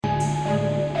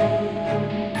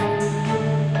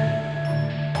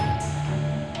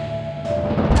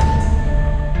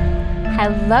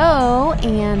Hello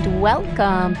and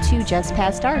welcome to Just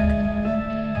Past Dark.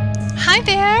 Hi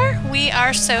there. We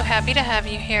are so happy to have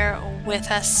you here with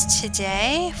us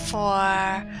today for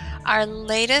our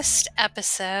latest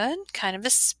episode, kind of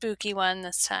a spooky one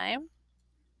this time.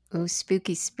 Ooh,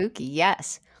 spooky, spooky,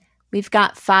 yes. We've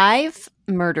got 5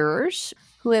 murderers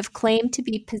who have claimed to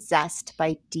be possessed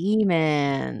by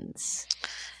demons.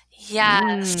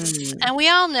 Yes. And we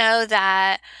all know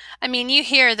that, you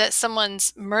hear that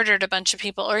someone's murdered a bunch of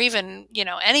people or even,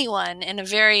 anyone in a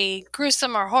very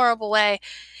gruesome or horrible way.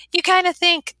 You kind of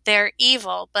think they're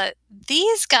evil, but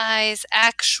these guys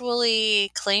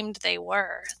actually claimed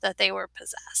that they were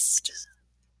possessed.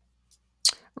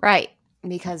 Right,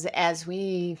 because as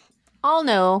we all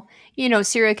know,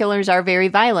 serial killers are very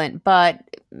violent, but,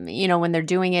 when they're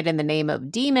doing it in the name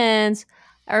of demons,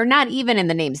 or not even in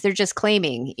the names, they're just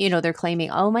claiming, they're claiming,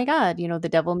 oh my God, the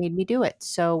devil made me do it.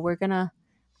 So we're going to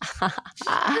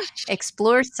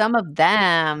explore some of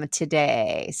them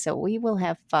today. So we will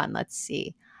have fun. Let's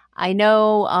see. I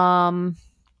know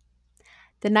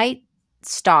the Night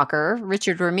Stalker,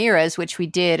 Richard Ramirez, which we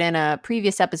did in a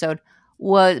previous episode,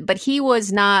 but he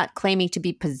was not claiming to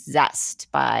be possessed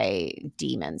by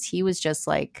demons. He was just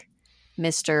like,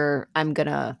 Mr. I'm going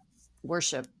to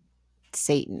worship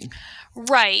Satan.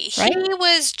 Right. He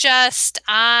was just,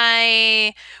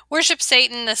 I worship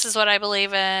Satan. This is what I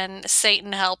believe in.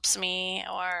 Satan helps me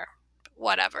or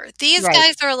whatever. These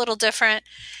guys are a little different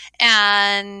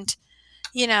and,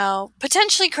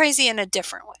 potentially crazy in a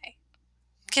different way.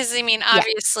 Because,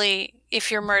 obviously,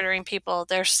 if you're murdering people,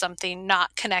 there's something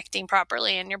not connecting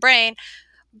properly in your brain.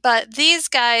 But these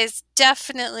guys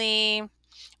definitely,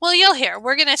 well, you'll hear.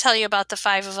 We're going to tell you about the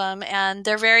 5 of them and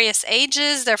their various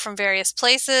ages. They're from various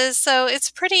places. So it's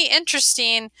pretty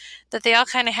interesting that they all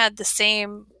kind of had the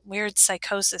same weird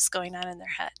psychosis going on in their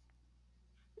head.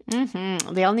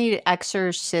 Mm-hmm. They all need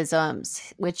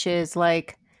exorcisms, which is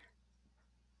like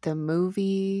the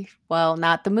movie. Well,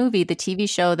 not the movie, the TV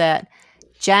show that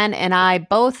Jen and I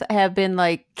both have been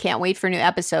like, can't wait for new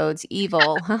episodes.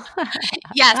 Evil.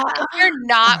 Yes, if you're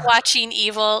not watching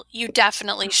Evil, you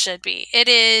definitely should be. It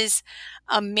is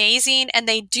amazing. And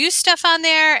they do stuff on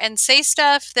there and say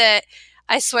stuff that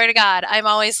I swear to God, I'm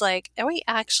always like, are we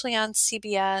actually on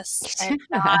CBS and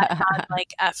not on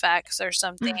like FX or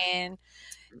something?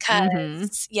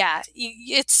 Because,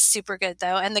 it's super good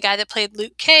though. And the guy that played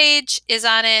Luke Cage is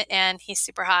on it and he's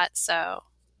super hot. So.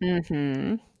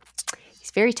 Mm-hmm.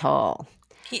 He's very tall.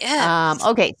 He is.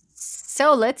 Okay,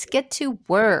 so let's get to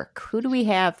work. Who do we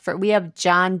have? We have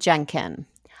John Jenkin.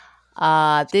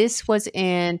 This was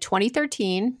in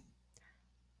 2013.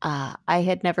 I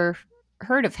had never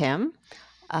heard of him.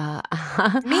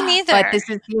 Me neither. But this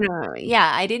is,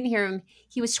 I didn't hear him.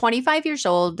 He was 25 years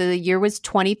old. The year was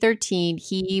 2013.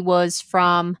 He was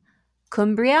from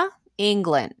Cumbria,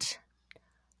 England.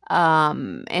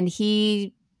 And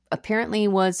he apparently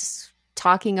was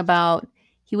talking about,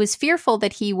 he was fearful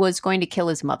that he was going to kill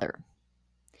his mother.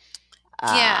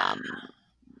 Yeah.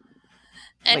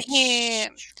 And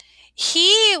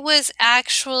he was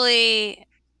actually,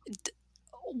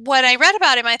 what I read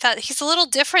about him, I thought he's a little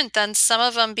different than some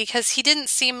of them because he didn't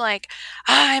seem like,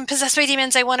 I'm possessed by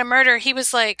demons, I want to murder. He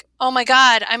was like, oh my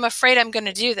God, I'm afraid I'm going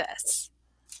to do this.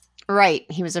 Right.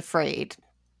 He was afraid.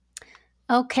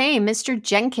 Okay, Mr.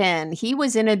 Jenkin, he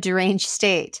was in a deranged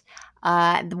state.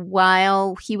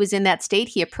 While he was in that state,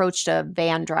 he approached a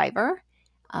van driver.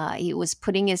 He was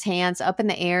putting his hands up in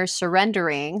the air,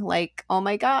 surrendering, like, oh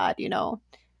my God,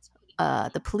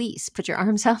 the police, put your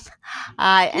arms up.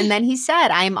 And then he said,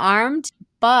 I'm armed,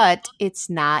 but it's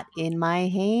not in my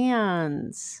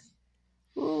hands.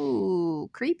 Ooh,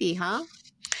 creepy, huh?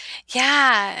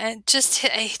 Yeah, and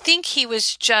I think he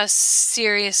was just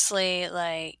seriously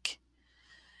like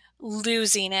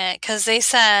losing it because they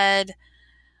said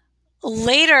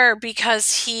later,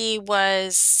 because he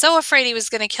was so afraid he was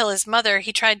going to kill his mother,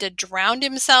 he tried to drown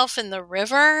himself in the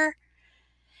river.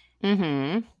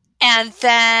 Mm-hmm. And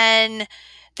then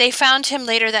they found him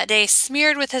later that day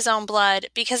smeared with his own blood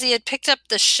because he had picked up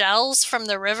the shells from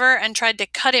the river and tried to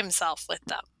cut himself with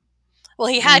them. Well,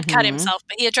 he had cut himself,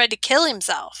 but he had tried to kill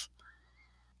himself.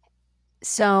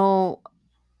 So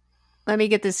let me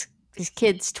get this. This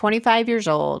kid's 25 years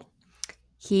old.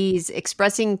 He's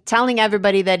telling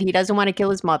everybody that he doesn't want to kill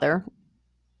his mother,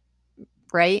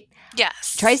 right?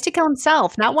 Yes. Tries to kill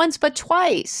himself, not once, but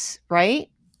twice, right?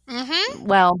 Mm-hmm.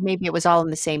 Well, maybe it was all in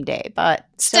the same day, but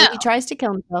Still. So he tries to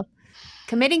kill himself,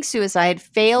 committing suicide,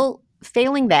 failing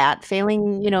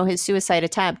his suicide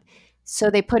attempt. So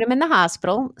they put him in the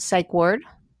hospital, psych ward.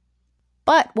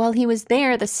 But while he was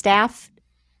there, the staff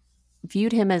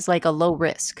viewed him as like a low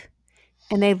risk.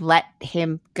 and they let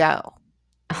him go.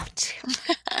 Oh,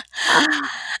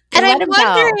 and I'm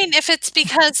wondering if it's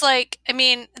because, like, I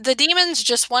mean, the demons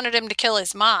just wanted him to kill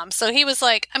his mom. So he was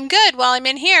like, I'm good while I'm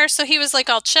in here. So he was like,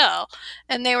 I'll chill.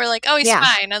 And they were like, oh, he's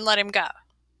fine, and let him go.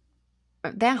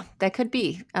 Yeah, that could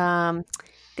be. After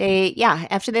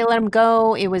they let him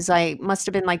go, it was like, must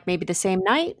have been like maybe the same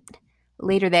night.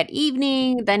 Later that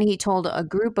evening, then he told a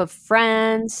group of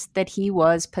friends that he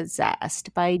was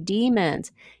possessed by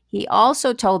demons. He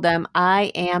also told them,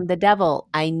 I am the devil.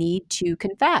 I need to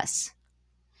confess.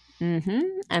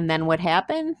 And then what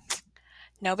happened?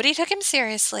 Nobody took him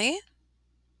seriously.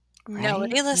 Right?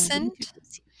 Nobody listened.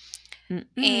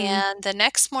 And the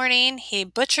next morning, he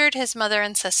butchered his mother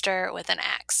and sister with an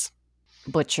axe.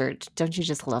 Butchered. Don't you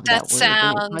just love that word?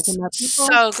 That sounds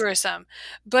so gruesome.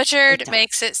 Butchered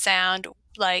makes it sound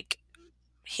like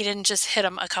he didn't just hit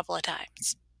them a couple of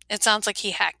times. It sounds like he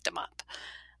hacked them up.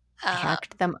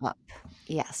 Hacked them up.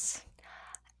 Yes.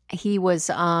 He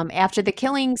was, after the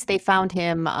killings, they found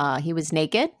him, he was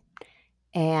naked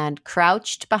and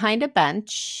crouched behind a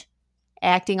bench,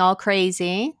 acting all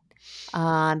crazy.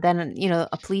 Then,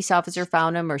 a police officer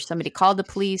found him, or somebody called the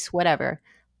police, whatever.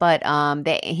 But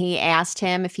he asked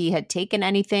him if he had taken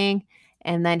anything,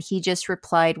 and then he just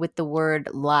replied with the word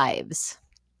lives.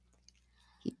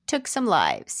 He took some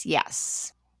lives,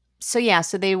 yes. So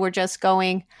they were just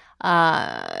going,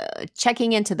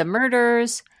 checking into the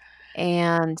murders,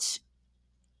 and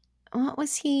what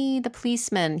was he? The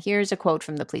policeman. Here's a quote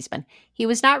from the policeman. He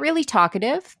was not really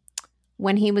talkative.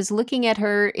 When he was looking at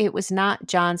her, it was not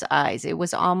John's eyes. It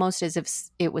was almost as if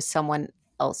it was someone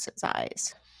else's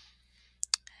eyes.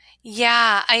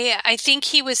 Yeah, I think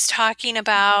he was talking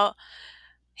about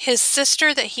his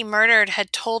sister that he murdered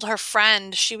had told her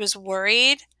friend she was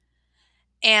worried,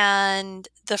 and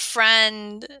the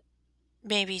friend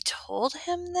maybe told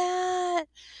him that.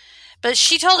 But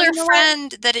she told her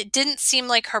friend that it didn't seem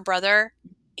like her brother,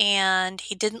 and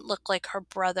he didn't look like her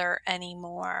brother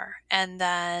anymore. And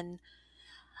then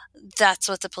that's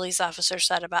what the police officer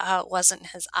said about how it wasn't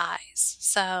his eyes.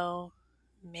 So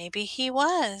maybe he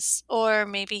was, or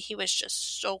maybe he was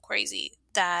just so crazy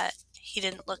that he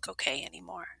didn't look okay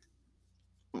anymore.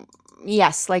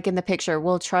 Yes, like in the picture.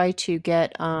 We'll try to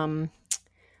get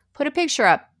put a picture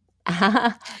up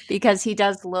because he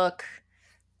does look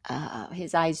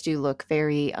his eyes do look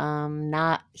very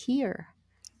not here.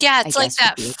 Yeah, it's like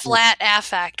that flat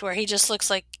affect where he just looks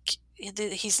like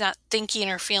he's not thinking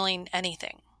or feeling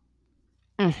anything.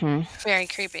 Very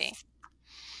creepy.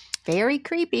 Very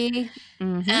creepy.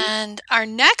 And our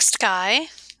next guy,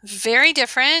 very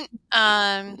different.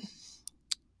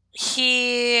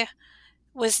 He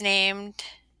was named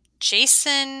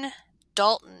Jason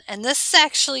Dalton, and this is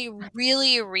actually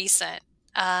really recent.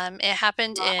 It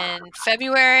happened in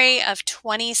February of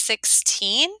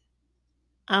 2016.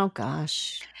 Oh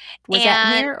gosh, was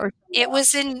that here or it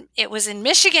was in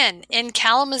Michigan, in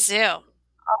Kalamazoo.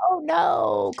 Oh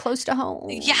no, close to home.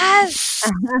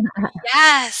 Yes.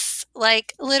 Yes.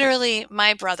 Like literally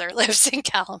my brother lives in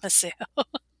Kalamazoo.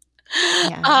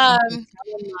 Yeah,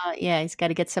 he's got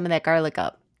to get some of that garlic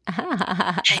up.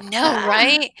 I know,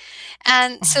 right?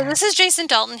 And so this is Jason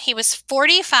Dalton. He was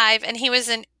 45 and he was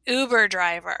an Uber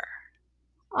driver.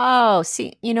 Oh,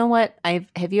 see, you know what? I've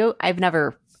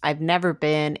never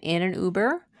been in an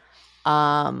Uber.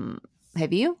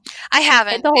 Have you? I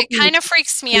haven't. It kind of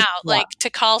freaks me out, like to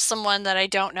call someone that I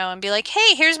don't know and be like,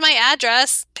 "Hey, here's my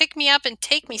address. Pick me up and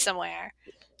take me somewhere."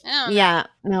 Yeah,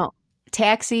 no.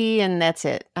 Taxi and that's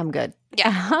it. I'm good.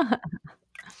 Yeah.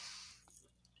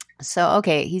 So,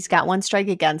 okay, he's got one strike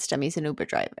against him. He's an Uber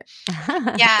driver.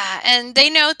 Yeah, and they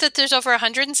note that there's over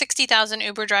 160,000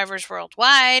 Uber drivers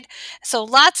worldwide. So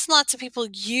lots and lots of people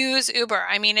use Uber.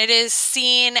 I mean, it is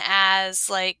seen as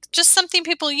like just something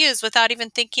people use without even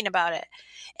thinking about it.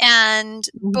 And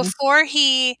before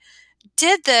he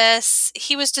did this,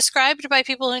 he was described by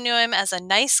people who knew him as a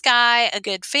nice guy, a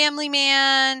good family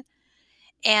man,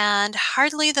 and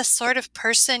hardly the sort of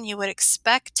person you would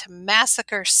expect to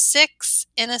massacre 6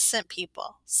 innocent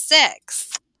people.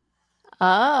 6.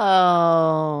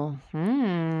 Oh.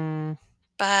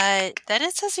 But then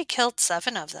it says he killed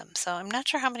 7 of them, so I'm not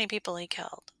sure how many people he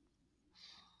killed.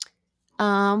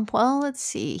 Well, let's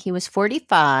see. He was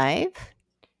 45.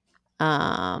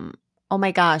 Oh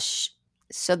my gosh.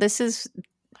 So this is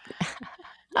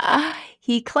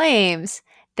he claims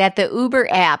that the Uber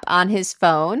app on his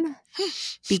phone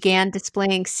began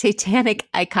displaying satanic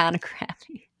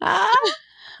iconography.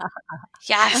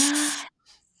 Yes.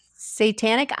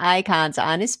 Satanic icons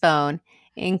on his phone,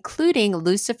 including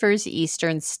Lucifer's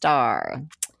Eastern Star.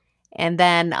 And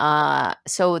then,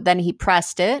 so then he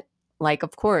pressed it, Like,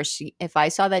 of course, if I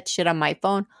saw that shit on my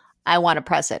phone, I want to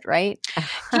press it, right?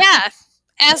 Yeah.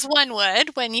 As one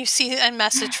would when you see a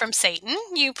message from Satan,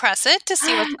 you press it to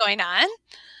see what's going on.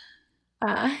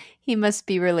 He must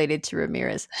be related to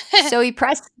Ramirez. So he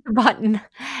presses the button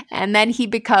and then he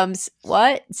becomes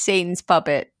what? Satan's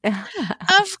puppet.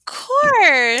 Of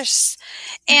course.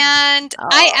 And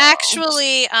I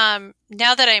actually,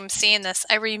 now that I'm seeing this,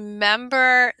 I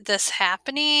remember this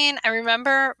happening. I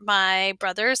remember my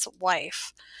brother's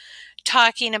wife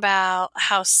talking about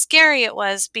how scary it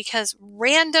was because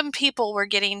random people were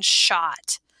getting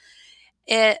shot.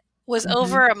 It was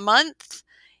over a month.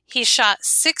 He shot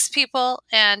 6 people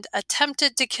and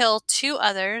attempted to kill 2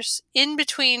 others in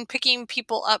between picking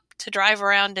people up to drive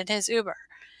around in his Uber.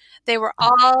 They were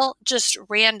all just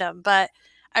random, but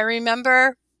I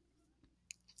remember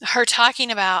her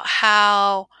talking about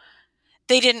how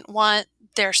they didn't want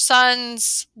their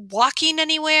sons walking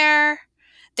anywhere.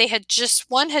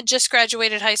 One had just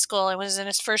graduated high school and was in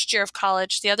his first year of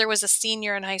college. The other was a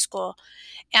senior in high school.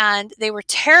 And they were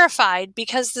terrified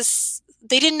because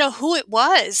they didn't know who it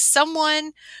was.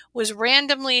 Someone was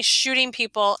randomly shooting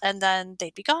people and then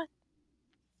they'd be gone.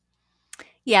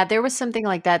 Yeah, there was something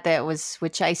like that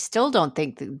which I still don't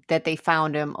think that they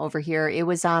found him over here. It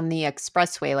was on the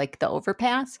expressway, like the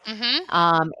overpass.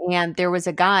 And there was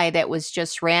a guy that was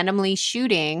just randomly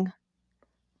shooting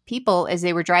people as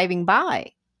they were driving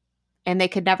by, and they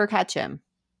could never catch him.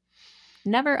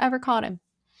 Never, ever caught him.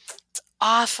 It's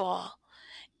awful.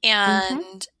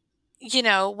 And,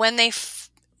 when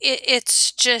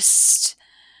it's just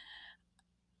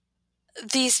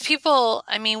these people,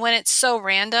 I mean, when it's so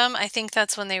random, I think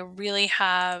that's when they really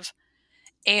have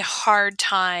a hard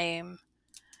time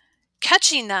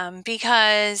catching them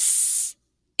because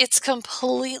it's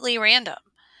completely random.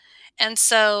 And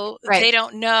so they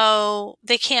don't know,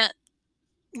 they can't,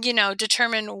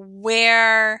 determine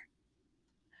where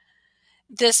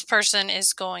this person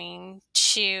is going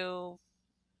to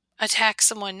attack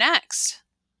someone next.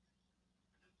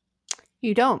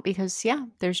 You don't, because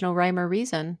there's no rhyme or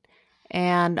reason.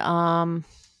 And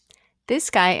this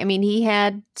guy, I mean, he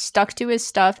had stuck to his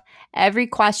stuff. Every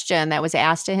question that was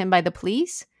asked to him by the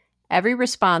police, every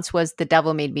response was, "The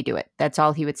devil made me do it." That's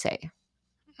all he would say.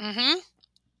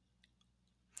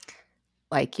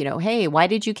 Like, hey, why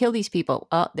did you kill these people?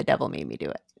 Oh, the devil made me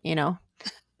do it.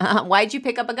 Why'd you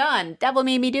pick up a gun? Devil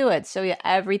made me do it. So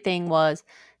everything was,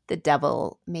 the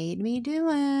devil made me do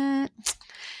it.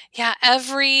 Yeah,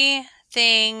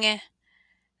 everything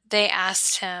they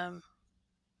asked him,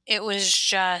 it was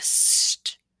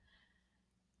just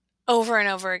over and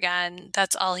over again.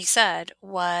 That's all he said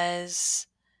was,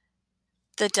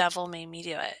 the devil made me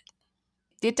do it.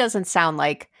 It doesn't sound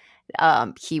like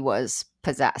he was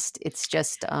possessed. It's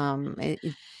just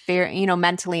very,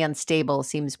 mentally unstable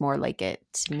seems more like it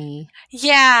to me.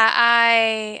 Yeah,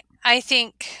 I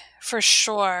think for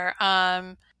sure.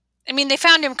 I mean, they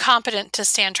found him competent to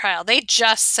stand trial. They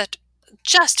just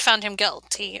found him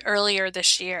guilty earlier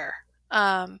this year.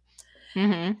 And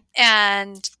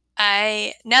now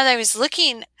that I was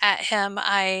looking at him,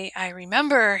 I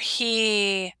remember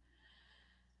he's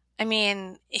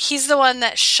the one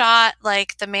that shot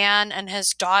like the man and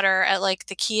his daughter at like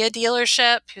the Kia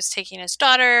dealership. He was taking his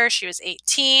daughter. She was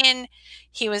 18.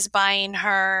 He was buying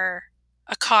her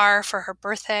a car for her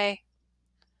birthday.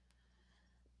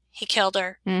 He killed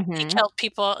her. He killed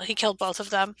people. He killed both of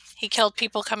them. He killed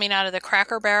people coming out of the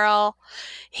Cracker Barrel.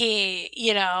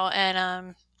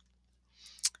 And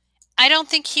I don't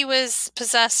think he was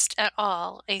possessed at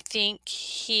all. I think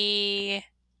he...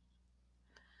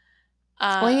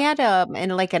 well, he had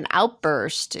an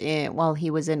outburst while he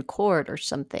was in court or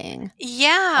something.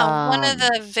 Yeah, one of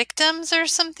the victims or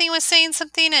something was saying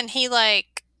something, and he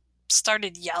like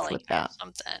started yelling or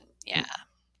something. Yeah.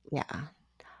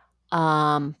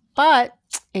 But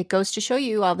it goes to show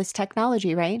you all this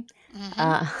technology, right?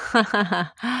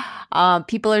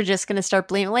 People are just going to start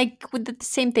blaming, like with the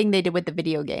same thing they did with the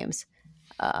video games.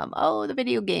 The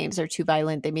video games are too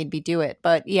violent. They made me do it.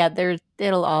 But yeah,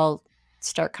 it'll all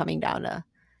start coming down to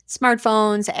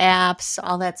smartphones, apps,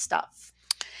 all that stuff.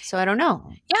 So I don't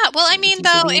know. Yeah, well, I mean,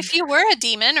 though, if you were a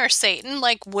demon or Satan,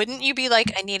 like, wouldn't you be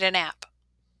like, I need an app?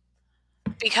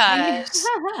 Because,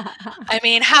 I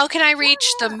mean, how can I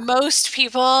reach the most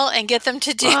people and get them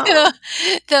to do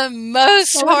the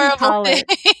most horrible thing?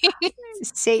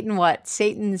 Satan what?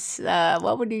 Satan's,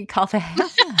 what would you call that?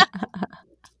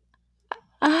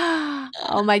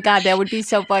 Oh my God, that would be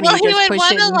so funny. Well, he would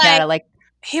want to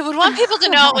he would want people to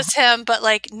know it was him, but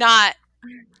like not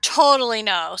totally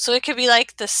know. So it could be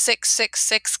like the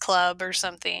 666 club or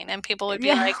something, and people would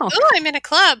be like, "Oh, I'm in a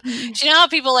club." You know how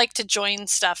people like to join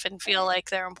stuff and feel like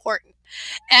they're important.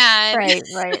 And Right.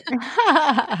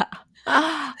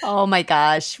 Oh my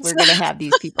gosh, we're gonna have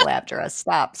these people after us.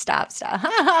 Stop.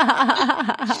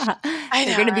 I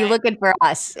They're know, gonna be right? looking for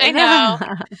us. I know.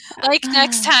 Like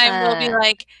next time we'll be Uh,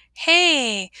 like,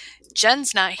 "Hey,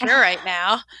 Jen's not here right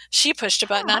now. She pushed a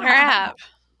button on her app."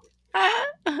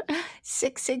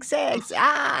 666.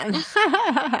 I'm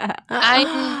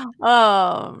Oh,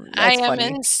 I that's am funny.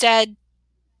 instead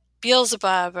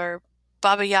Beelzebub or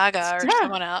Baba Yaga or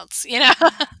someone else, you know?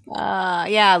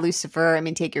 Yeah, Lucifer. I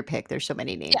mean, take your pick. There's so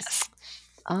many names. Yes.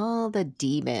 All the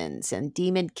demons and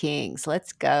demon kings.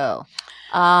 Let's go.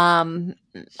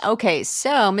 Okay,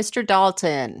 so Mr.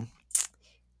 Dalton,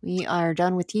 we are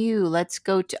done with you. Let's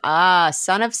go to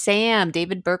Son of Sam,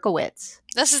 David Berkowitz.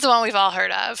 This is the one we've all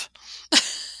heard of.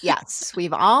 Yes,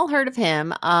 we've all heard of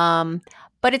him.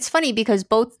 But it's funny because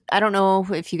both, I don't know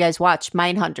if you guys watch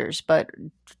Mindhunters, but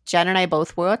Jen and I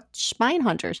both watch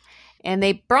Mindhunters. And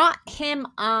they brought him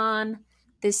on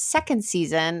this second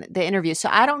season, the interview. So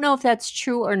I don't know if that's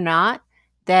true or not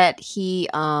that he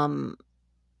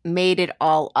made it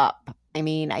all up. I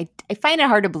mean, I find it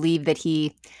hard to believe that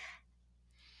he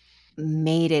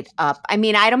made it up. I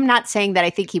mean, I'm not saying that I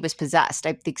think he was possessed.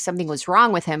 I think something was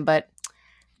wrong with him, but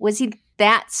was he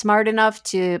that smart enough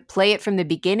to play it from the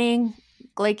beginning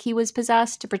like he was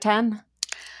possessed to pretend?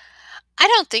 I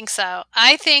don't think so.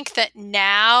 I think that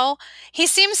now he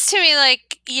seems to me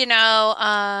like,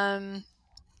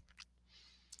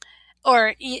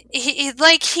 or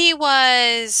like he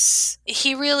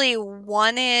really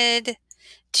wanted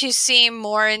to seem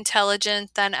more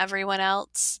intelligent than everyone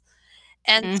else.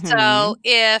 And so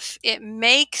if it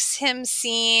makes him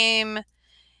seem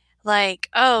like,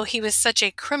 oh, he was such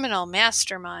a criminal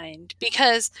mastermind,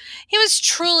 because he was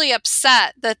truly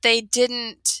upset that they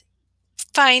didn't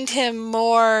find him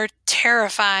more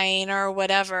terrifying or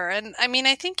whatever. And I mean,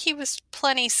 I think he was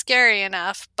plenty scary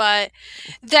enough, but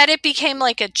that it became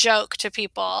like a joke to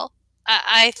people.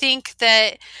 I think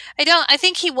that I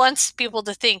think he wants people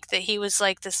to think that he was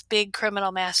like this big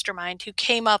criminal mastermind who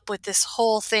came up with this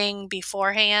whole thing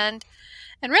beforehand.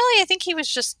 And really, I think he was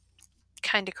just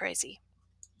kind of crazy.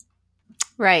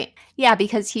 Right. Yeah,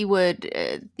 because he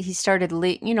started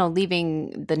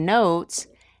leaving the notes,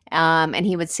 and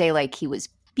he would say like he was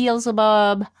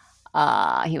Beelzebub,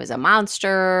 he was a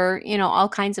monster, all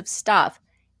kinds of stuff.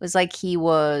 It was like he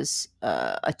was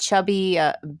a chubby.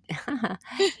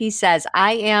 He says,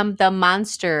 "I am the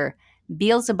monster,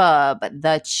 Beelzebub,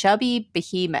 the chubby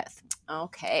behemoth."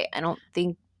 Okay, I don't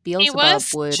think He Beelzebub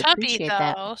was would chubby appreciate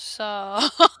that. though, so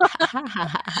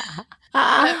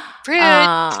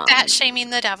rude, fat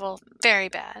shaming the devil, very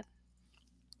bad.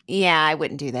 Yeah, I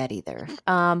wouldn't do that either.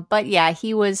 But yeah,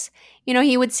 he was,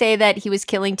 he would say that he was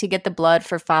killing to get the blood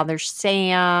for Father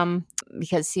Sam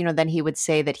because, then he would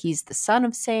say that he's the son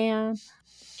of Sam.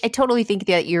 I totally think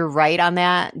that you're right on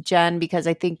that, Jen, because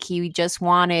I think he just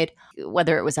wanted,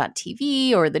 whether it was on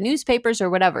TV or the newspapers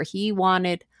or whatever, he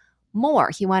wanted more.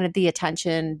 He wanted the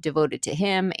attention devoted to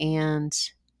him, and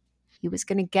he was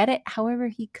going to get it however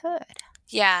he could.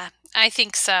 Yeah, I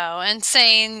think so. And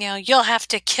saying, you'll have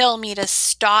to kill me to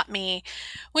stop me,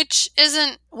 which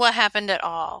isn't what happened at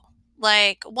all.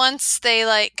 Like, once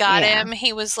they, got him,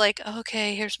 he was like,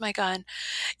 okay, here's my gun.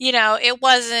 It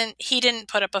wasn't, he didn't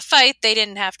put up a fight. They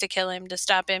didn't have to kill him to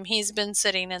stop him. He's been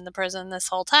sitting in the prison this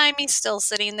whole time. He's still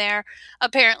sitting there.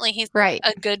 Apparently, he's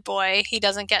a good boy. He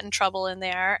doesn't get in trouble in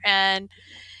there. And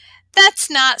that's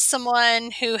not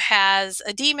someone who has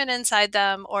a demon inside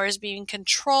them or is being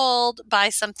controlled by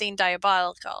something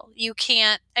diabolical. You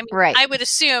can't, I would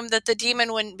assume that the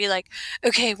demon wouldn't be like,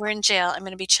 okay, we're in jail. I'm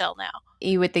going to be chill now.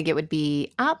 You would think it would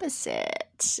be opposite.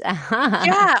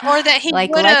 Yeah, or that he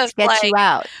would have you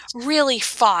out. Really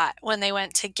fought when they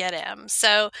went to get him.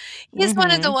 So he's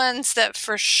one of the ones that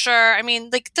for sure,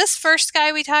 this first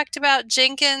guy we talked about,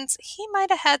 Jenkins, he might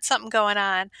have had something going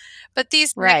on. But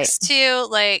these next two,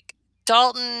 like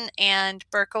Dalton and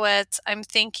Berkowitz, I'm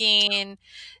thinking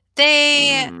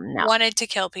they wanted to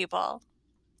kill people.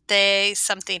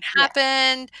 Something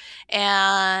happened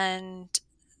and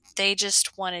they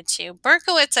just wanted to.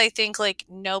 Berkowitz, I think,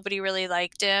 nobody really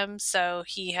liked him, so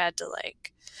he had to,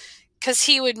 because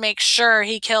he would make sure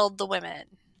he killed the women.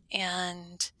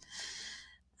 And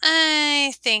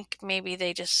I think maybe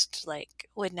they just,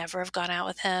 would never have gone out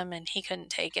with him, and he couldn't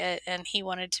take it, and he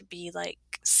wanted to be,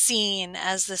 seen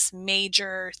as this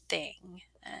major thing.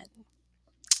 And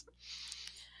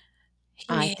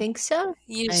I think so.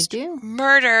 I do.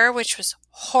 Murder, which was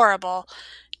horrible,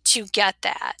 to get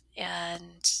that.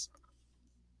 And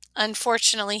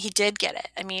unfortunately, he did get it.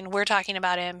 I mean, we're talking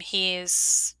about him.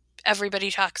 Everybody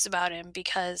talks about him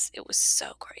because it was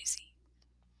so crazy.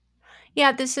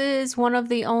 Yeah, this is one of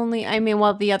the only,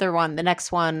 the other one, the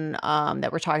next one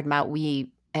that we're talking about, we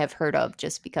have heard of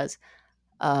just because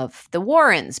of the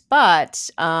Warrens. But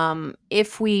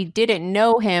if we didn't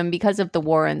know him because of the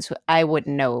Warrens, I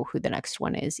wouldn't know who the next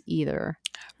one is either.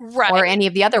 Right. Or any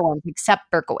of the other ones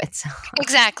except Berkowitz.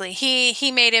 Exactly.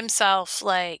 He made himself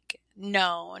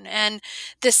known. And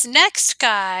this next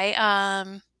guy,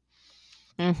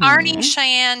 Arnie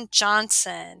Cheyenne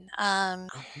Johnson,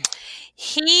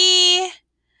 he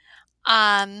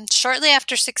shortly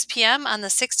after 6 p.m. on the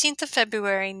 16th of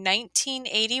February,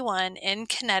 1981 in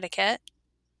Connecticut,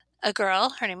 a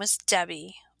girl, her name was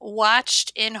Debbie,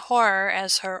 watched in horror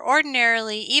as her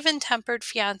ordinarily even-tempered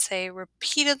fiancé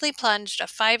repeatedly plunged a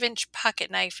 5-inch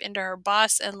pocket knife into her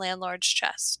boss and landlord's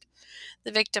chest.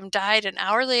 The victim died an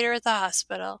hour later at the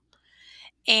hospital,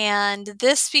 and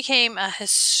this became a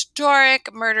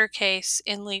historic murder case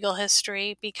in legal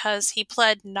history because he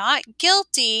pled not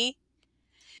guilty,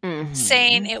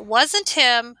 saying it wasn't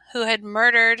him who had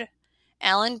murdered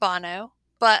Alan Bono,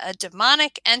 but a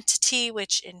demonic entity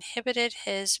which inhibited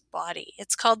his body.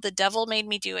 It's called the Devil Made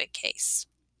Me Do It case.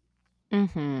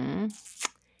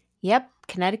 Yep,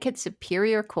 Connecticut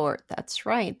Superior Court. That's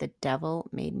right. The devil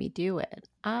made me do it.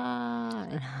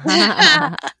 And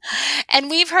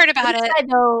we've heard about it,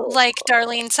 like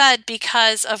Darlene said,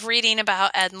 because of reading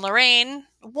about Ed and Lorraine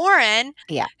Warren,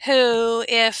 who,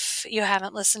 if you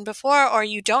haven't listened before or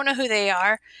you don't know who they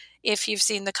are, if you've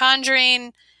seen The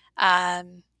Conjuring, Vera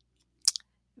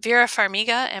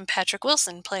Farmiga and Patrick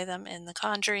Wilson play them in The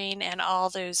Conjuring and all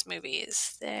those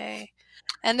movies. They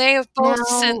have both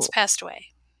since passed away.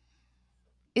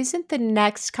 Isn't the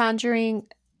next Conjuring,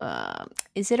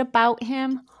 is it about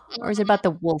him or is it about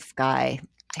the wolf guy?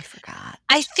 I forgot.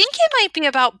 I think it might be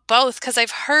about both because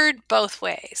I've heard both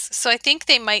ways. So I think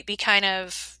they might be kind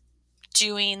of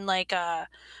doing a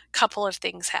couple of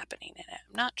things happening in it.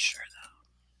 I'm not sure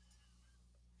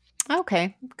though.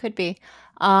 Okay, could be.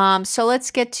 So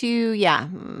let's get to,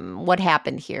 what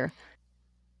happened here.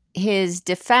 His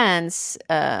defense,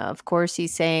 of course,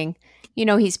 he's saying,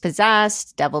 he's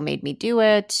possessed. Devil made me do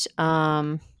it.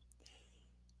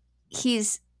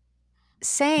 He's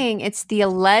saying it's the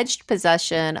alleged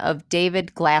possession of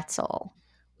David Glatzel,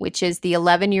 which is the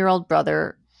 11-year-old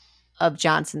brother of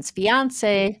Johnson's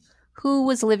fiancée, who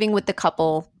was living with the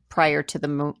couple prior to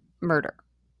the murder.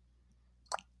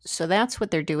 So that's what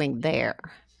they're doing there.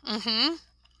 Mm-hmm.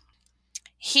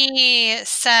 He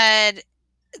said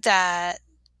that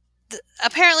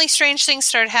apparently strange things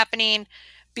started happening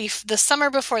the summer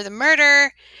before the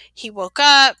murder. He woke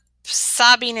up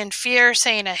sobbing in fear,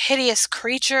 saying a hideous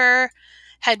creature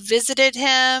had visited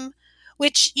him,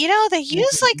 which, they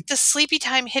use the sleepy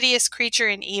time hideous creature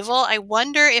in Evil. I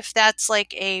wonder if that's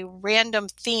a random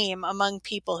theme among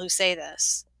people who say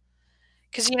this.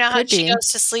 Because how she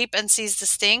goes to sleep and sees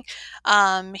this thing.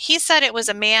 He said it was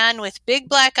a man with big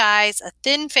black eyes, a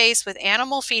thin face with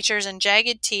animal features and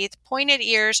jagged teeth, pointed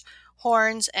ears,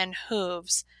 horns, and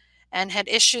hooves, and had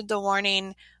issued the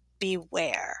warning,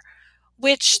 "Beware."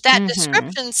 Which that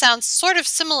description sounds sort of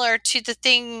similar to the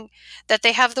thing that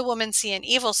they have the woman see in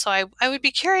Evil. So I would be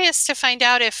curious to find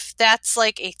out if that's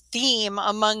a theme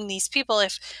among these people,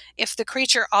 if the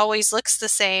creature always looks the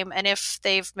same, and if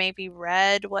they've maybe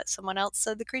read what someone else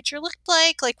said the creature looked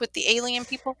like with the alien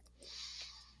people.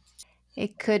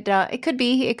 It could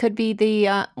be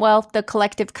the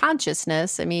collective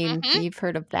consciousness. I mean, you've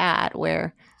heard of that,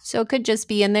 so it could just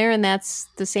be in there, and that's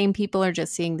the same people are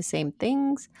just seeing the same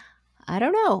things. I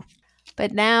don't know.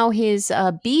 But now his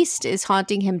beast is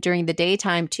haunting him during the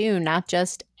daytime too, not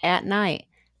just at night.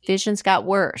 Visions got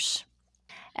worse.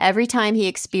 Every time he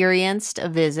experienced a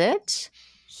visit,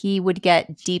 he would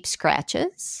get deep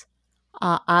scratches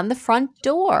on the front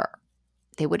door.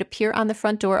 They would appear on the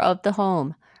front door of the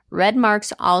home. Red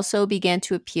marks also began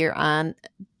to appear on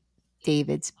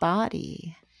David's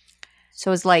body.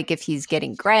 So it's like if he's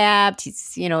getting grabbed,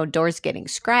 he's, doors getting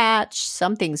scratched,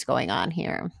 something's going on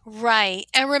here. Right.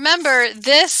 And remember,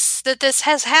 this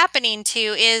has happening to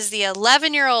is the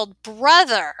 11-year-old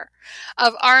brother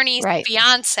of Arnie's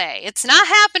fiance. It's not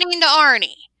happening to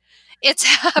Arnie. It's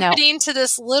happening to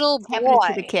this little boy. Happening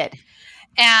to the kid.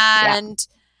 And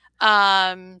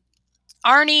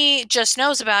Arnie just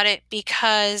knows about it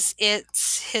because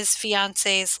it's his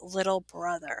fiance's little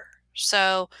brother.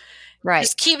 So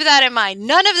just keep that in mind.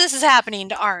 None of this is happening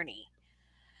to Arnie.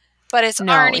 But it's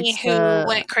Arnie who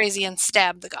went crazy and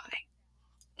stabbed the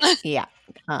guy. Yeah.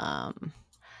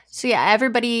 So yeah,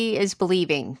 everybody is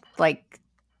believing, like,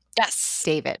 Yes.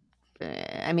 David.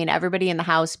 I mean, everybody in the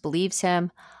house believes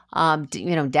him.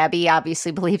 Debbie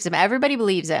obviously believes him. Everybody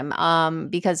believes him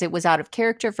because it was out of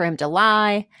character for him to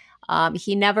lie.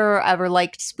 He never ever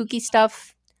liked spooky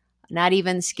stuff, not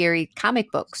even scary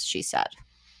comic books, she said.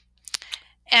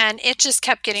 And it just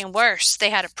kept getting worse. They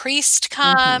had a priest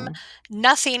come. Mm-hmm.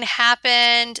 Nothing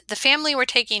happened. The family were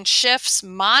taking shifts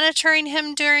monitoring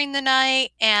him during the night.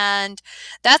 And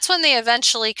that's when they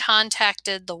eventually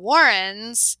contacted the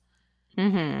Warrens,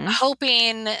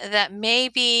 hoping that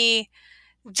maybe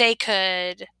they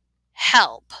could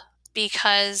help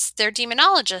because they're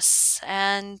demonologists.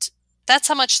 And that's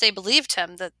how much they believed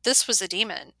him, that this was a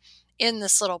demon in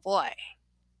this little boy.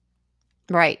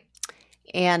 Right.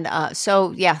 And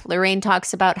Lorraine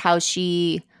talks about how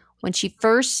when she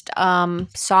first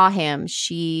saw him,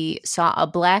 she saw a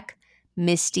black,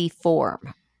 misty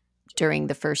form during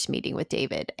the first meeting with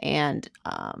David. And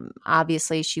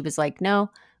obviously she was like,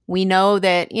 no, we know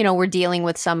that, we're dealing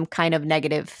with some kind of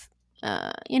negative,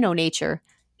 nature,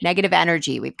 negative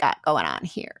energy we've got going on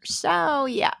here. So,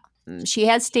 yeah. She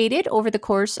has stated over the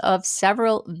course of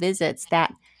several visits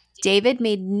that David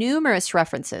made numerous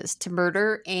references to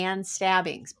murder and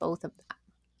stabbings, both of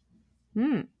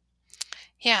them.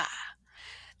 Yeah.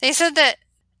 They said that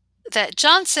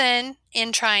Johnson,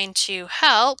 in trying to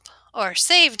help or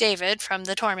save David from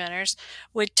the tormentors,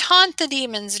 would taunt the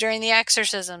demons during the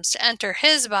exorcisms to enter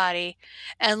his body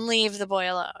and leave the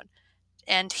boy alone.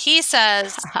 And he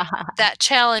says that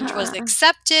challenge was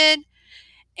accepted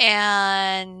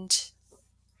and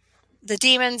the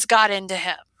demons got into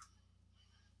him.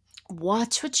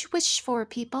 Watch what you wish for,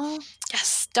 people.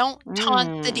 Yes, don't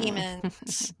taunt the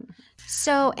demons.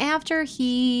 So after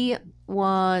he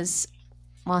was,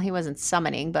 he wasn't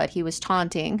summoning, but he was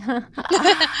taunting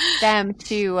them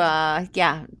to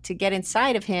get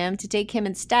inside of him, to take him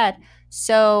instead.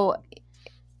 So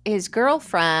his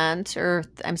girlfriend,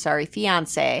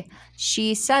 fiance,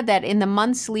 she said that in the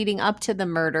months leading up to the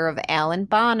murder of Alan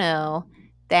Bono,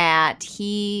 that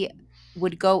he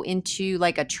would go into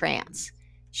like a trance.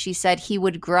 She said he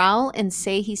would growl and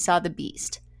say he saw the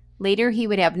beast. Later, he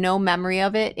would have no memory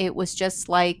of it. It was just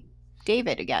like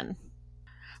David again.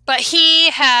 But he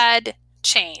had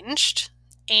changed.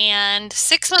 And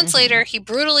 6 months later, he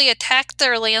brutally attacked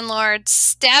their landlord,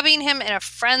 stabbing him in a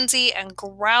frenzy and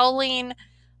growling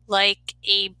like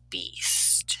a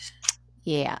beast.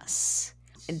 Yes.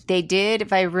 They did,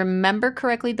 if I remember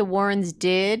correctly, the Warrens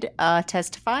did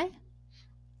testify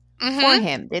for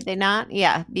him, did they not?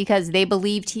 Yeah, because they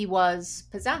believed he was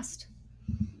possessed.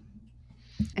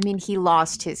 I mean, he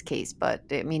lost his case, but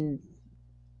I mean,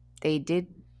 they did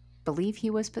believe he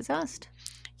was possessed.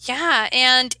 Yeah,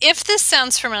 and if this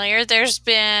sounds familiar, there's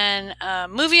been a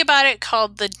movie about it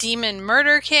called The Demon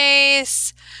Murder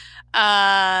Case.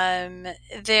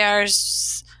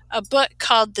 There's a book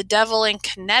called The Devil in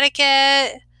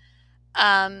Connecticut.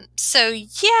 So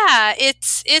yeah,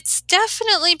 it's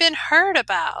definitely been heard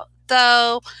about.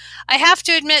 Though I have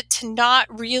to admit to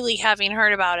not really having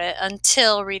heard about it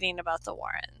until reading about the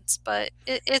Warrens. But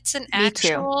it's an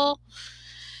actual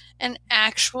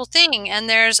thing. And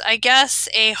there's, I guess,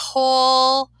 you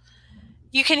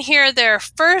can hear their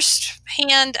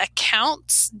first-hand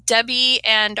accounts, Debbie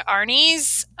and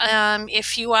Arnie's.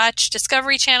 If you watch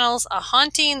Discovery Channel's A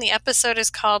Haunting, the episode is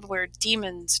called Where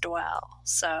Demons Dwell.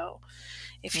 So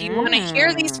if you want to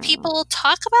hear these people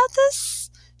talk about this,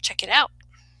 check it out.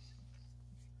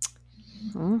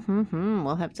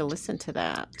 We'll have to listen to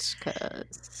that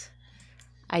because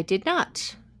I did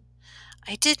not.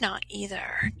 I did not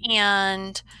either.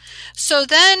 And so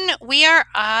then we are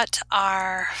at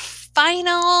our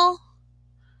final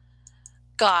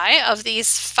guy of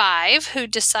these 5 who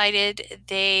decided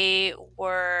they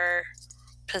were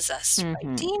possessed by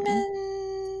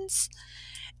demons.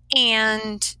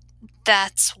 And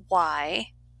that's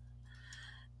why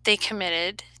they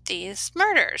committed these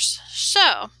murders.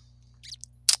 So,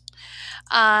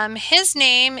 his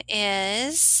name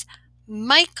is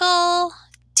Michael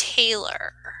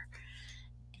Taylor.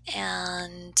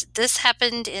 And this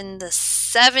happened in the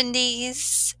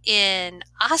 70s in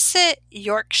Ossett,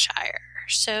 Yorkshire.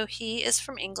 So he is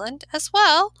from England as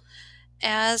well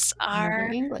as our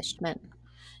Englishman.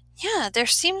 Yeah, there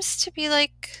seems to be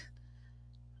like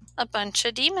a bunch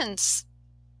of demons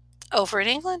over in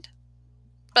England,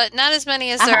 but not as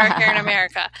many as there are here in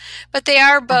America. But they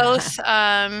are both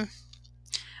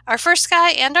our first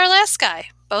guy and our last guy,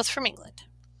 both from England.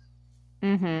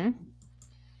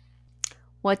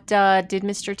 What did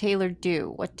Mr. Taylor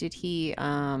do? What did he,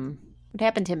 what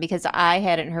happened to him? Because I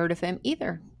hadn't heard of him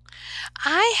either.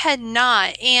 I had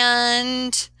not.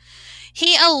 And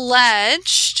He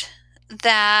alleged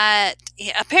that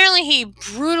apparently he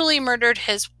brutally murdered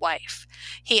his wife.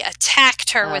 He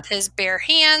attacked her with his bare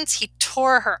hands. He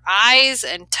tore her eyes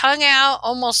and tongue out,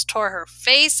 almost tore her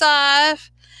face off.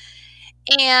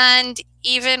 And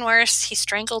even worse, he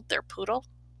strangled their poodle.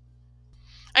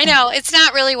 I know, it's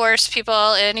not really worse,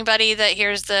 people. Anybody that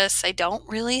hears this, I don't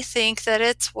really think that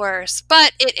it's worse.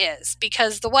 But it is,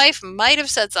 because the wife might have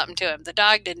said something to him. The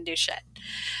dog didn't do shit.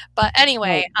 But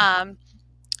anyway,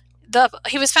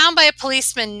 he was found by a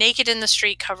policeman naked in the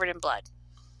street, covered in blood.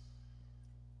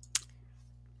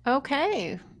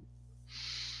 Okay.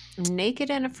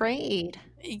 Naked and afraid.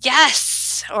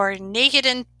 Yes, or naked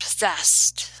and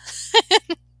possessed.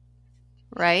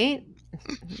 Right?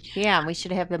 Yeah, we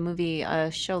should have the movie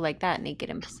show like that,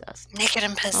 Naked and Possessed. Naked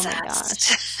and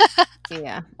Possessed. Oh my gosh.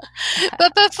 Yeah.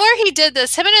 But before he did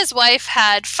this, him and his wife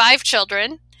had 5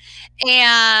 children,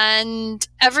 and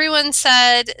everyone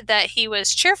said that he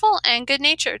was cheerful and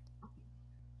good-natured.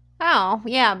 Oh,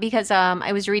 yeah, because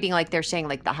I was reading, like, they're saying,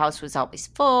 like, the house was always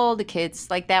full, the kids,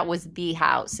 like, that was the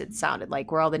house, it sounded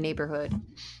like, where all the neighborhood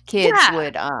kids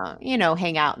would,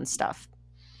 hang out and stuff.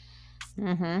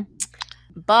 Mm-hmm.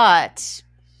 But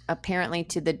apparently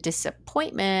to the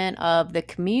disappointment of the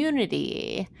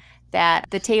community, that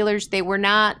the Taylors, they were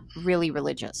not really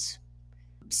religious.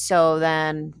 So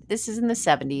then, this is in the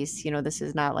 70s, this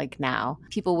is not like now.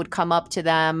 People would come up to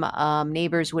them,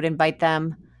 neighbors would invite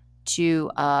them to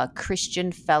a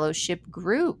Christian fellowship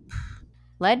group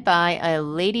led by a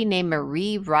lady named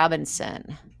Marie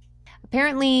Robinson.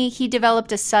 Apparently, he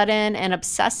developed a sudden and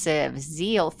obsessive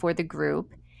zeal for the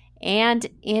group, and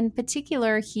in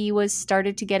particular, he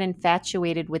started to get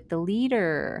infatuated with the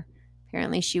leader.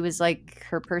 Apparently, she was like,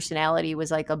 her personality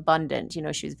was like abundant.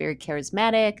 She was very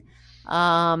charismatic,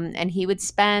 and he would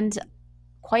spend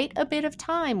quite a bit of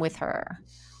time with her.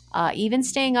 Even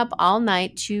staying up all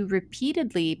night to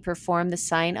repeatedly perform the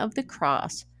sign of the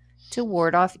cross to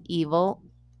ward off evil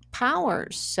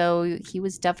powers. So he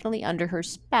was definitely under her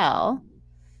spell.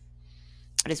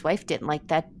 But his wife didn't like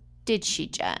that, did she,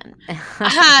 Jen?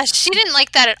 She didn't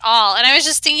like that at all. And I was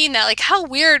just thinking that, like, how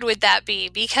weird would that be?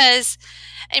 Because,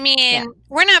 I mean,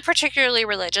 we're not particularly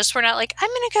religious. We're not like, I'm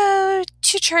going to go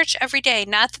to church every day.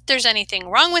 Not that there's anything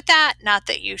wrong with that. Not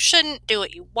that you shouldn't do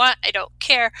what you want. I don't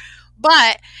care.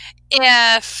 But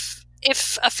if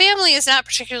a family is not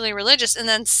particularly religious, and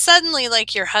then suddenly,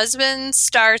 like, your husband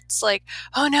starts like,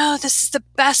 oh no, this is the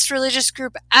best religious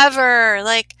group ever.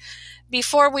 Like,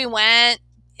 before we went,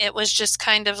 it was just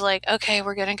kind of like, okay,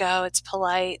 we're going to go. It's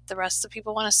polite. The rest of the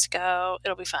people want us to go.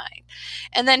 It'll be fine.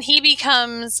 And then he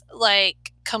becomes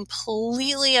like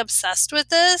completely obsessed with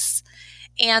this.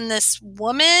 And this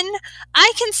woman,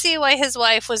 I can see why his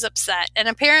wife was upset. And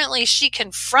apparently she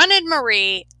confronted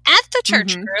Marie at the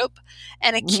church group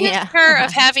and accused her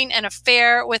of having an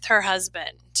affair with her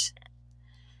husband.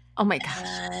 Oh my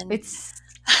gosh.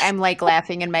 I'm like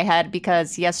laughing in my head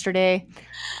because yesterday,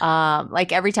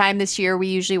 like every time this year, we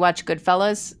usually watch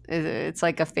Goodfellas. It's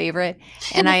like a favorite.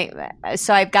 And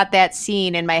so I've got that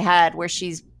scene in my head where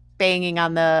she's banging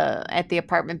at the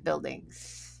apartment building.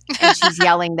 And she's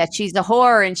yelling that she's a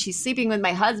whore and she's sleeping with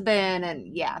my husband. And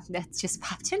yeah, that just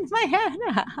popped into my head.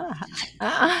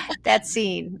 That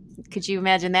scene. Could you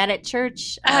imagine that at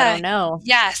church? I don't know.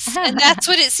 Yes. And that's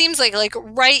what it seems like. Like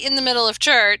right in the middle of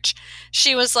church,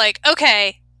 she was like,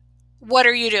 okay, what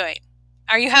are you doing?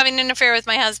 Are you having an affair with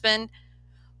my husband?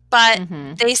 But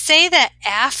they say that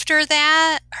after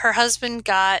that, her husband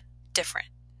got different.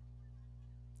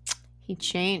 He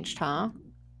changed, huh?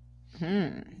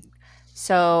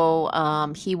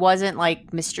 So he wasn't like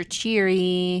Mr.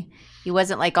 Cheery. He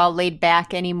wasn't like all laid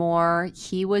back anymore.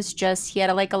 He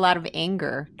had like a lot of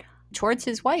anger towards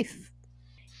his wife.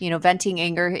 Venting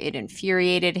anger, it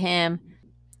infuriated him.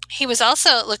 He was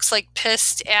also, it looks like,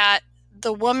 pissed at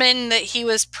the woman that he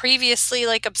was previously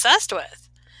like obsessed with.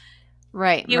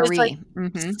 Right, he Marie. was like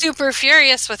super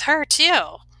furious with her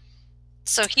too.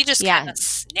 So he just kind of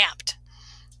snapped.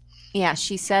 Yeah,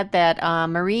 she said that,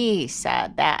 Marie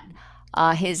said that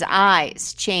his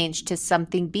eyes changed to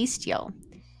something bestial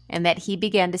and that he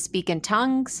began to speak in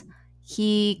tongues.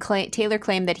 Taylor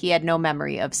claimed that he had no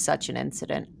memory of such an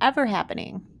incident ever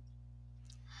happening.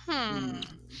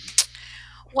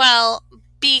 Well,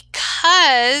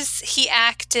 because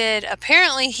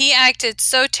apparently he acted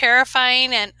so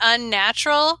terrifying and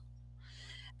unnatural.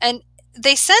 And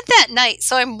they said that night.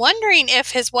 So I'm wondering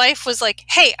if his wife was like,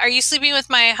 hey, are you sleeping with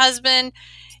my husband?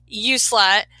 You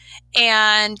slut.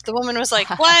 And the woman was like,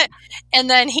 what? And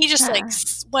then he just like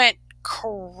went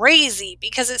crazy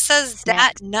because it says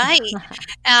that night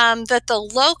that the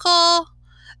local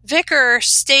vicar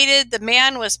stated the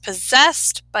man was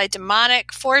possessed by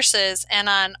demonic forces, and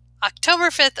on October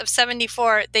 5th of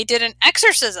 74, they did an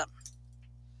exorcism.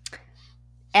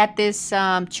 At this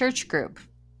church group.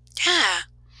 Yeah.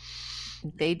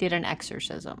 They did an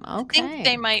exorcism. Okay. I think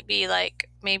they might be like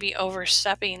maybe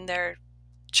overstepping their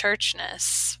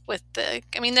churchness with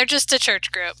they're just a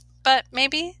church group, but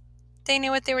maybe they knew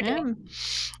what they were doing.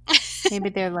 Maybe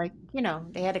they're like,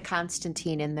 they had a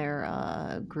Constantine in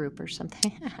their group or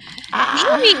something.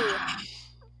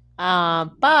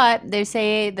 But they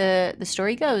say the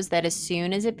story goes that as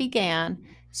soon as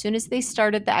they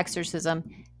started the exorcism,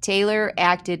 Taylor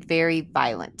acted very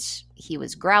violent. He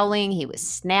was growling. He was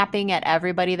snapping at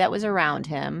everybody that was around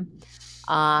him.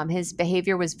 His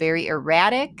behavior was very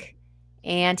erratic,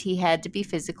 and he had to be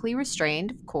physically restrained,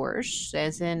 of course,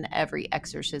 as in every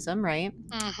exorcism, right?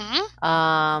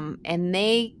 Mm-hmm. And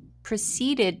they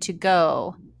proceeded to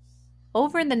go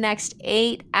over the next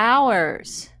 8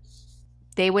 hours.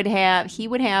 He would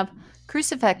have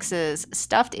crucifixes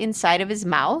stuffed inside of his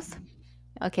mouth.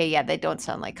 Okay, yeah, they don't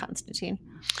sound like Constantine.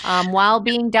 While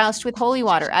being doused with holy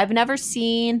water. I've never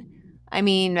seen,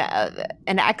 an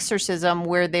exorcism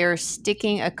where they're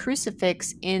sticking a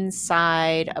crucifix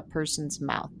inside a person's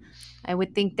mouth. I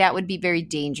would think that would be very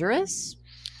dangerous.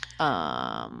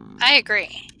 I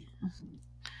agree.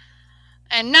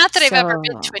 And not that I've ever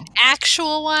been to an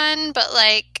actual one, but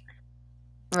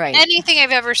right. Anything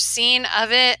I've ever seen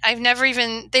of it, they've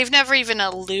never even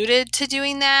alluded to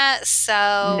doing that. So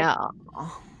no.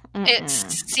 It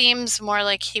seems more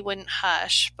like he wouldn't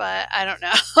hush, but I don't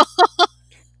know.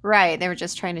 Right. They were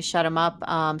just trying to shut him up.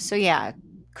 So yeah,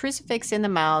 crucifix in the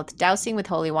mouth, dousing with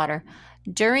holy water.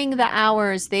 During the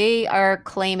hours, they are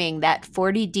claiming that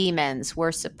 40 demons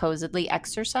were supposedly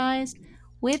exorcised,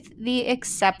 with the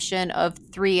exception of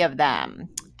 3 of them: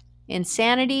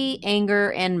 insanity,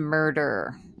 anger, and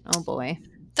murder. Oh boy.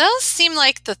 Those seem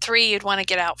like the 3 you'd want to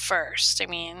get out first.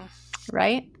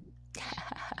 Right?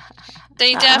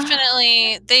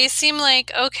 They seem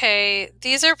like, okay,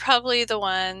 these are probably the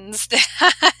ones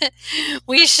that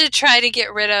we should try to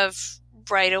get rid of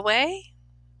right away.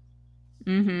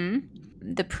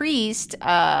 Mm-hmm. The priest,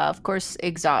 of course,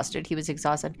 exhausted. He was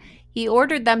exhausted. He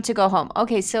ordered them to go home.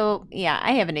 Okay, so yeah,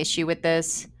 I have an issue with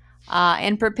this.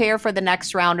 And prepare for the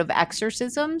next round of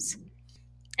exorcisms.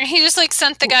 And he just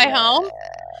sent the guy home?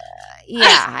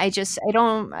 Yeah, I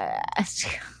don't...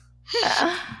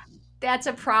 that's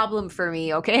a problem for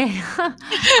me, okay?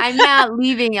 I'm not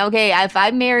leaving, okay? If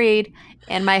I'm married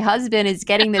and my husband is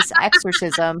getting this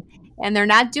exorcism and they're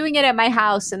not doing it at my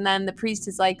house, and then the priest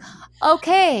is like,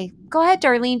 okay, go ahead,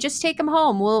 Darlene, just take him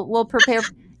home. We'll prepare.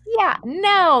 Yeah,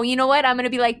 no, you know what? I'm going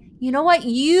to be like, you know what?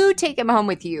 You take him home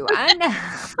with you. I'm not.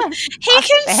 He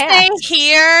can stay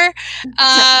here.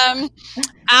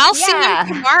 I'll see him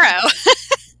tomorrow.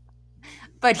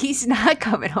 But he's not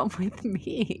coming home with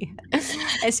me,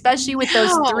 especially with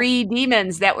those 3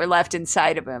 demons that were left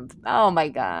inside of him. Oh my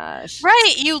gosh.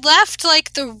 Right. You left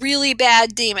the really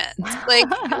bad demons.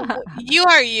 You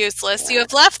are useless. You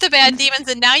have left the bad demons,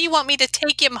 and now you want me to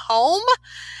take him home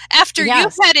after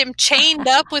you've had him chained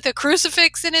up with a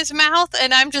crucifix in his mouth,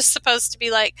 and I'm just supposed to be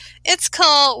like, it's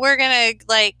cool. We're going to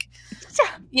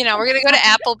we're going to go to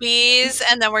Applebee's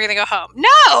and then we're going to go home.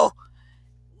 No.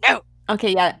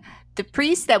 Okay. Yeah. The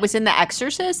priest that was in The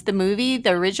Exorcist, the movie, the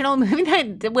original movie,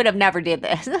 that would have never did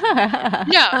this. No,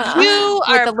 you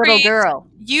are with the little girl.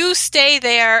 You stay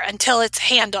there until it's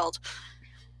handled.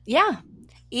 Yeah.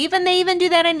 They even do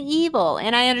that in Evil.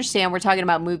 And I understand we're talking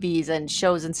about movies and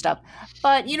shows and stuff.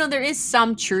 But, there is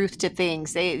some truth to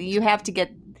things. You have to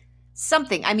get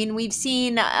something. we've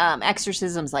seen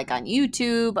exorcisms on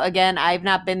YouTube. Again, I've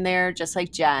not been there, just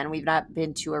like Jen. We've not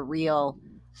been to a real...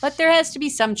 But there has to be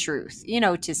some truth,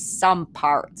 to some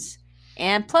parts.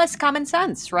 And plus common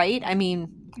sense, right?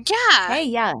 Yeah. Hey,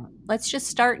 yeah, let's just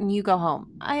start and you go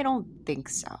home. I don't think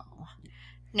so.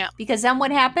 No. Because then what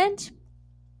happened?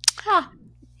 Yeah.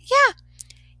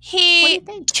 He,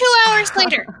 2 hours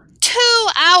later, 2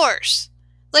 hours.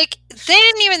 They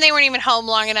weren't even home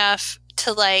long enough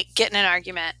to get in an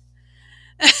argument.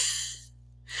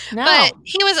 No. But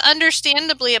he was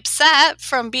understandably upset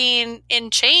from being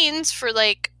in chains for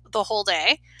the whole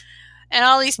day and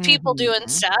all these people doing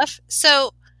stuff.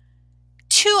 So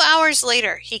 2 hours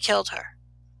later, he killed her.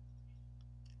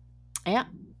 Yeah.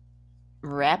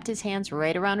 Wrapped his hands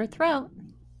right around her throat.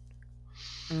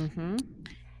 Mm-hmm.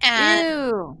 And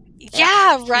ew.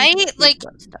 Yeah, right?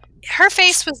 Her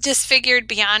face was disfigured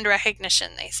beyond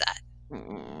recognition, they said.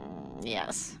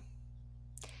 Yes.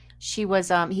 She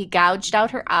was, he gouged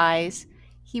out her eyes.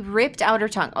 He ripped out her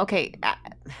tongue. Okay.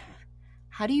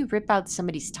 how do you rip out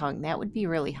somebody's tongue? That would be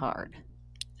really hard.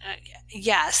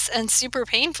 Yes, and super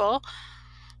painful.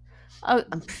 Oh,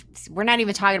 we're not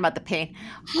even talking about the pain.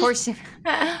 Of course,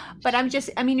 but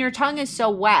I mean, your tongue is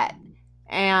so wet.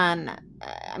 And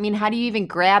I mean, how do you even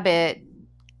grab it,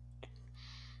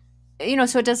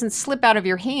 so it doesn't slip out of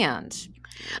your hand?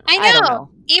 I don't know.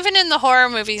 Even in the horror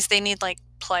movies, they need like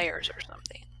pliers or something.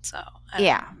 So,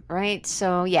 yeah, right.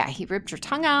 So, yeah, he ripped her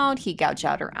tongue out. He gouged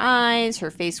out her eyes. Her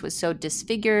face was so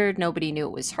disfigured, nobody knew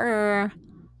it was her.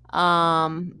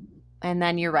 And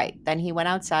then you're right. Then he went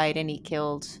outside and he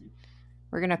killed.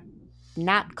 We're going to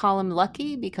not call him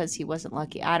Lucky because he wasn't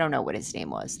lucky. I don't know what his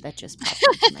name was. That just popped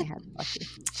into my head. Lucky.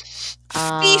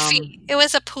 Fifi. It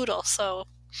was a poodle, so.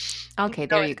 Okay,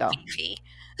 there you go. Fifi.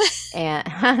 And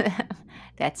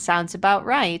that sounds about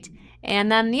right.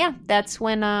 And then, yeah, that's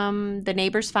when the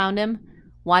neighbors found him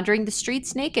wandering the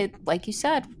streets naked, like you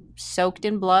said, soaked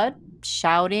in blood,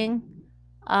 shouting.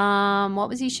 What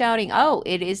was he shouting? Oh,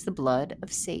 it is the blood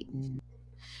of Satan.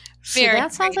 So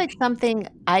that sounds like something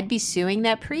I'd be suing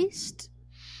that priest.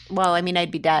 Well, I mean, I'd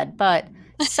be dead, but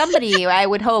somebody I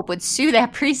would hope would sue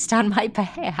that priest on my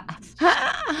behalf.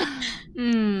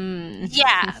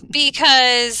 Yeah,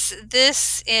 because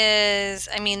this is,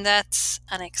 I mean, that's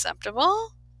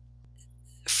unacceptable.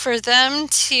 For them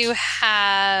to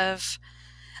have,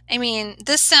 I mean,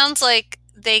 this sounds like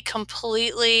they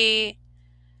completely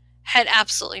had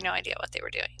absolutely no idea what they were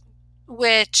doing,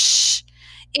 which,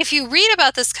 if you read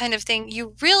about this kind of thing,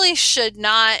 you really should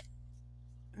not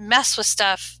mess with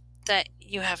stuff that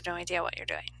you have no idea what you're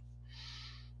doing.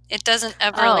 It doesn't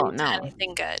ever lead to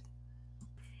anything good.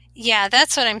 Yeah,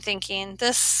 that's what I'm thinking.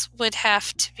 This would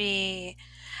have to be,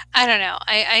 I don't know.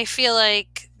 I feel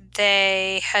like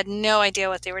they had no idea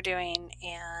what they were doing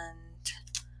and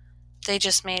they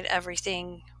just made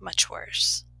everything much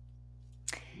worse.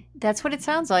 That's what it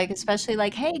sounds like, especially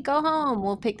like, hey, go home.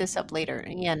 We'll pick this up later.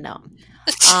 Yeah, no.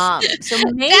 So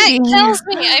maybe that kills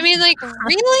me. I mean, like,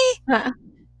 really?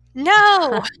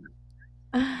 No.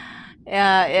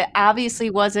 It obviously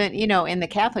wasn't, in the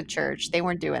Catholic Church. They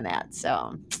weren't doing that.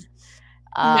 So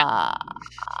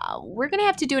we're going to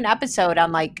have to do an episode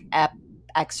on like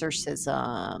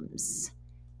exorcisms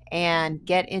and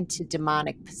get into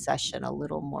demonic possession a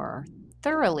little more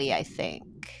thoroughly, I think.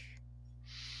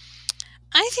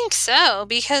 I think so,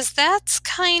 because that's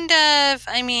kind of,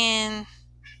 I mean,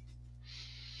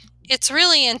 it's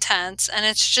really intense and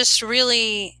it's just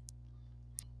really,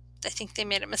 I think they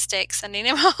made a mistake sending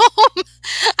him home.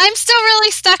 I'm still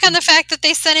really stuck on the fact that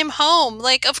they sent him home.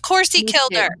 Like, of course he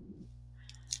killed her.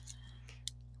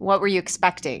 What were you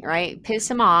expecting, right?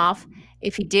 Piss him off.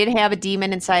 If he did have a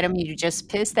demon inside him, you just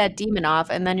piss that demon off,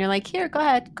 and then you're like, here, go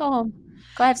ahead, go home.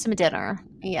 Go have some dinner.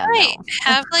 Yeah, right. No.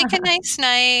 Have like a nice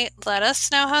night. Let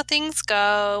us know how things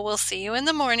go. We'll see you in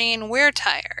the morning. We're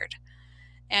tired.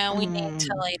 And we need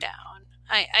to lay down.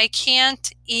 I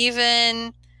can't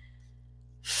even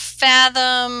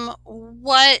fathom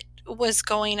what was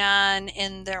going on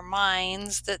in their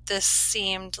minds that this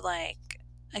seemed like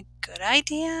a good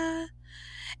idea.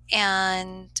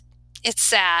 And it's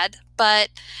sad, but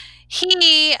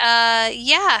he,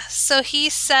 so he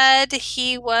said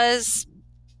he was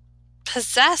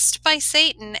possessed by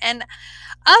Satan. And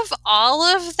of all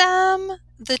of them,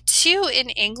 the two in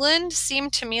England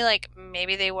seemed to me like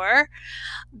maybe they were,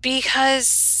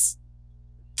 because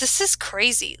this is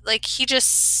crazy. Like, he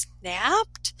just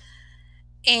snapped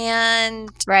and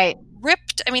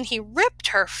he ripped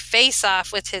her face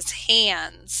off with his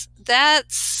hands.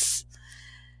 That's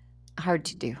hard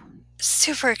to do.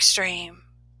 Super extreme.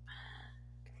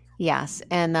 Yes.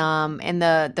 And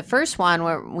the first one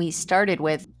where we started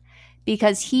with,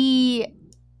 because he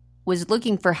was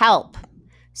looking for help.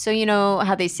 So you know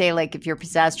how they say, like, if you're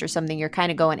possessed or something, you're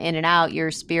kind of going in and out, your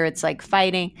spirit's like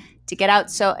fighting to get out.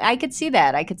 So I could see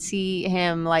that. I could see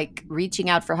him like reaching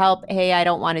out for help. Hey, I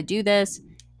don't want to do this.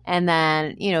 And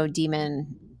then,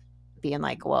 demon being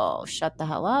like, well, shut the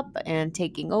hell up, and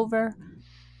taking over.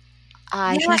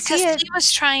 I can see it. He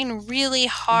was trying really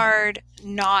hard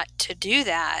not to do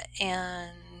that,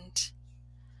 and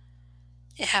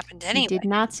it happened anyway. He did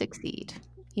not succeed.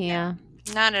 Yeah.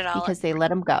 Not at all. Because they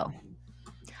let him go.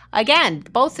 Again,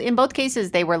 in both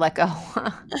cases, they were let go.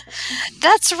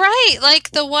 That's right.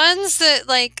 Like, the ones that,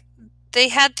 like, they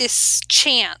had this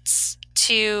chance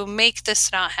to make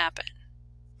this not happen.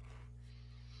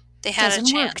 They had a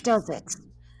chance. Work, does it?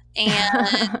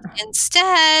 And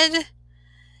instead,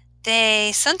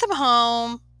 they sent them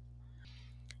home,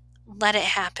 let it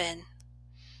happen.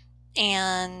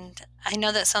 And I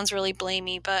know that sounds really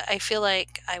blamey, but I feel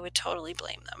like I would totally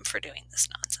blame them for doing this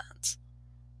nonsense.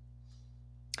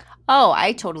 Oh,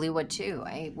 I totally would too.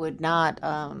 I would not.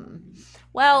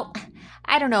 Well,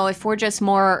 I don't know if we're just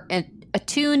more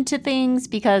attuned to things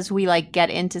because we like get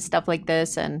into stuff like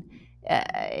this, and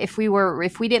if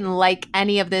we didn't like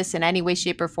any of this in any way,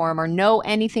 shape, or form, or know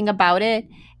anything about it,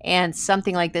 and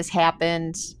something like this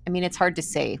happened, I mean, it's hard to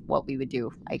say what we would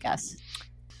do. I guess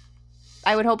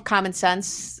I would hope common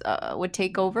sense would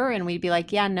take over, and we'd be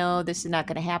like, yeah, no, this is not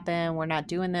going to happen. We're not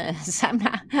doing this. I'm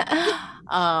not.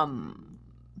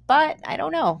 But I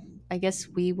don't know. I guess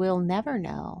we will never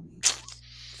know.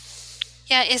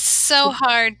 Yeah, it's so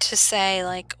hard to say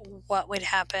like what would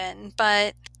happen.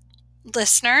 But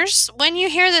listeners, when you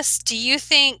hear this, do you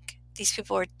think these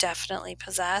people are definitely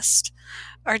possessed?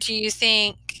 Or do you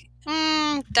think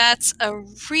that's a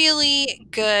really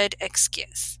good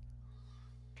excuse?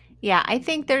 Yeah, I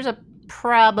think there's a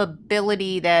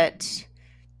probability that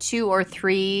 2 or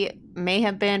 3 may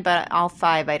have been, but all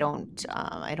 5 I don't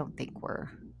think were.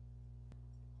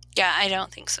 Yeah, I don't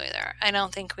think so either. I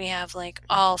don't think we have like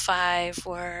all 5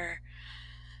 were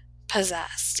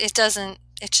possessed. It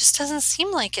just doesn't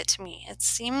seem like it to me. It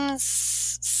seems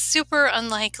super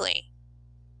unlikely.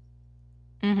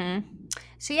 Mm-hmm.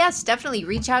 So yes, definitely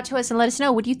reach out to us and let us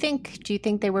know. What do you think? Do you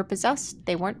think they were possessed?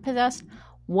 They weren't possessed?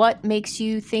 What makes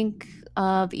you think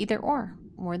of either or?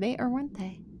 Were they or weren't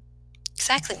they?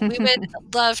 Exactly. We would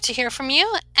love to hear from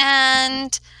you,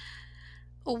 and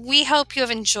we hope you have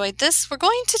enjoyed this. We're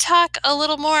going to talk a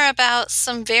little more about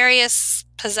some various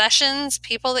possessions,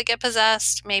 people that get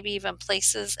possessed, maybe even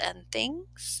places and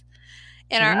things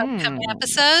in our upcoming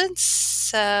episodes.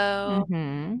 So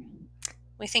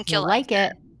we think you'll like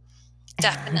it.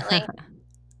 Definitely.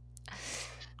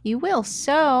 You will.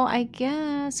 So I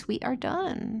guess we are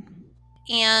done.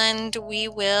 And we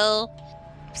will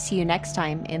see you next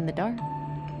time in the dark.